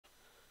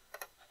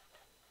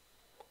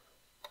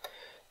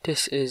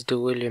This is the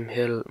William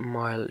Hill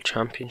Mile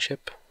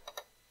Championship.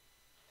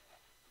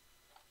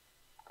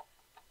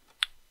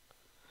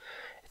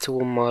 It's a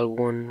 1 mile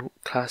 1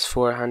 class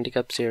 4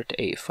 handicap 0 to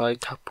 85.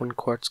 Top 1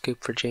 quart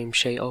scoop for James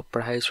Shea.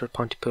 Upper House for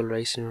Pontypool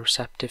Racing.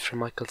 Receptive for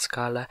Michael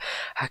Scala.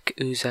 Hack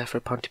Uza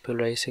for Pontypool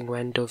Racing.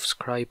 Wendove's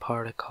Cry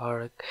Porrick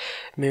Horrick.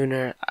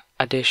 Mooner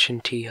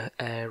Addition T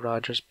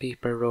Rogers.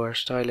 Beeper Roar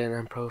Styling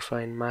and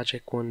Profile.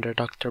 Magic Wonder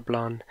Dr.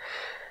 Blonde.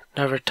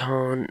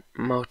 Naverton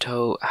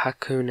Moto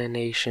Hakuna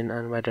Nation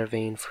and Weather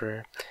Vane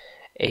for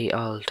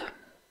Aald.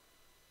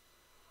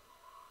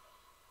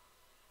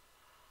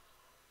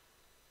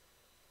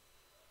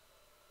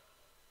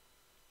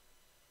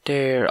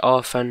 They're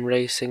off and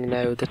racing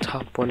now. The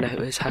top one now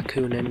is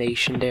Hakuna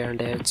Nation there on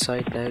the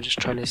outside now, just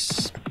trying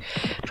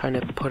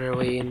to put her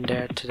way in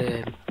there to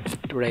the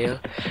rail.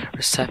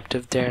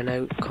 Receptive there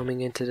now, coming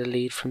into the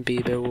lead from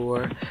Biba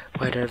War,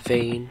 Weather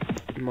Vane,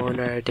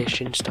 Mona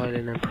Edition,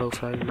 Styling and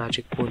Profile,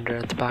 Magic Wonder.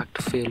 At the back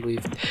of the field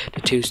we've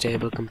the two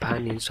stable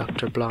companions,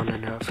 Dr. Blonde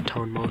and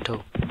Naverton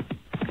Moto.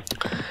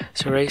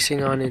 So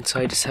racing on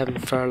inside the 7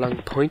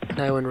 furlong point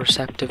now, and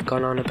Receptive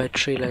gone on about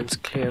 3 lengths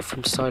clear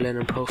from Styling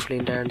and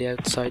Profiling there on the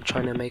outside,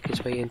 trying to make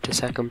his way into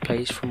 2nd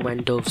place from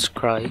Wendove's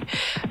Cry.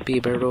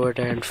 Bieber Roar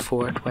there in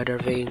 4th, Weather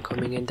Vane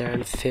coming in there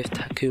in 5th,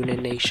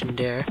 Hakuna Nation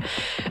there,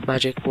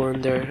 Magic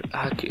Wonder,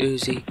 Hack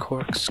Uzi,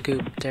 Cork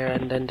Scoop there,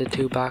 and then the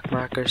 2 back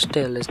markers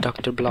still is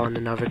Dr. Blonde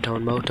and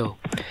Naverton Moto.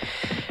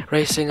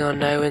 Racing on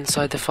now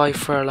inside the 5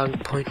 furlong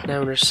point now,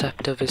 and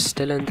Receptive is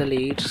still in the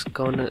lead,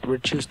 going at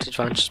reduced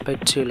advantage,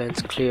 about 2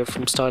 lengths clear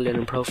from Styling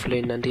and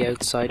Profiling on the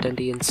outside. And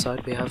the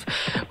inside we have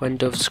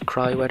Wendove's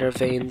Cry, Weather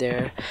Vane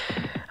there,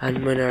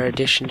 and Munner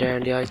Edition there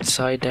on the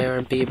outside there,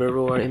 and Bieber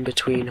Roar in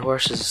between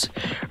horses.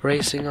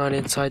 Racing on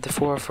inside the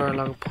 4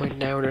 furlong point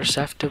now, and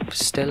Receptive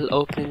still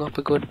opening up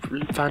a good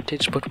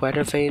advantage, but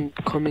Weather Vane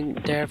coming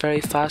there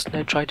very fast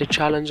now, try to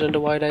challenge on the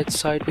wide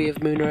outside. We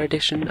have Munner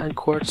Edition and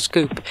Court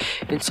Scoop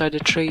inside the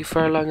 3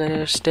 furlong,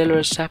 and still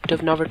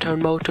Receptive.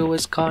 Naverton Moto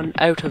has gone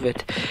out of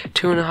it.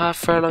 2.5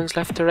 furlongs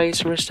left to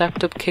race, and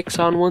Receptive kicks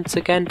on once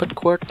again, but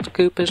Court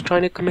Scoop is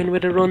trying to come in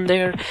with a run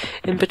there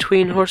in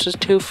between horses.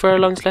 2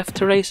 furlongs left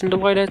to race, and the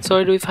wide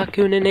outside we've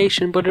Hakuna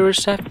Nation, but a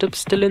Receptive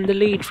still in the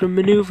lead from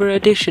Maneuver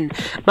Edition.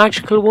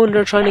 Magical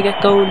Wonder trying to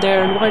get going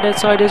there, and wide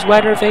outside is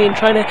Weather Vane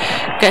trying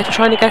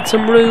to get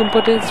some room,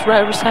 but it's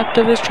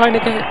Receptive is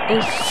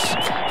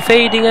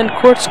fading, and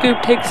Court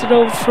Scoop takes it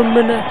over from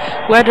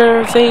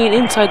Weather Vane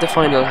inside the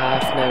final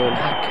half now, and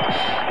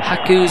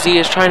Hakuzi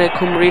is trying to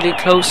come really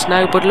close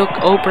now, but look,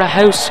 Opera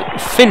House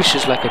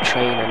finishes like a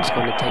train and is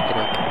going to take it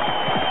up.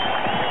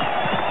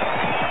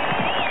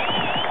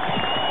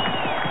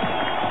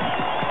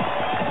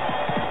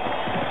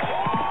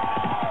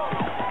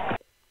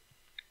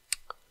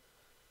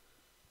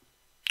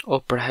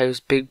 Opera House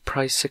big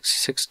price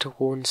 66 to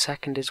 1,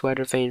 second is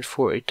Weather Vane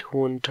 40 to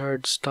 1,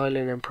 third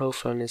Styling and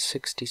Profile is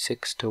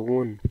 66 to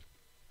 1.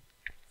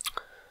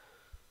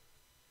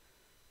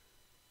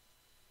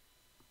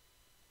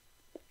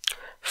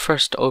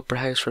 First Opera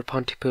House for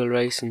Pontypool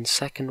Racing,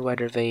 second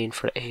Weather Vane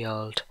for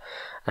Aald,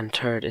 and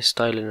third is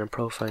Styling and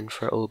Profile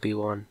for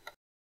Obi-Wan.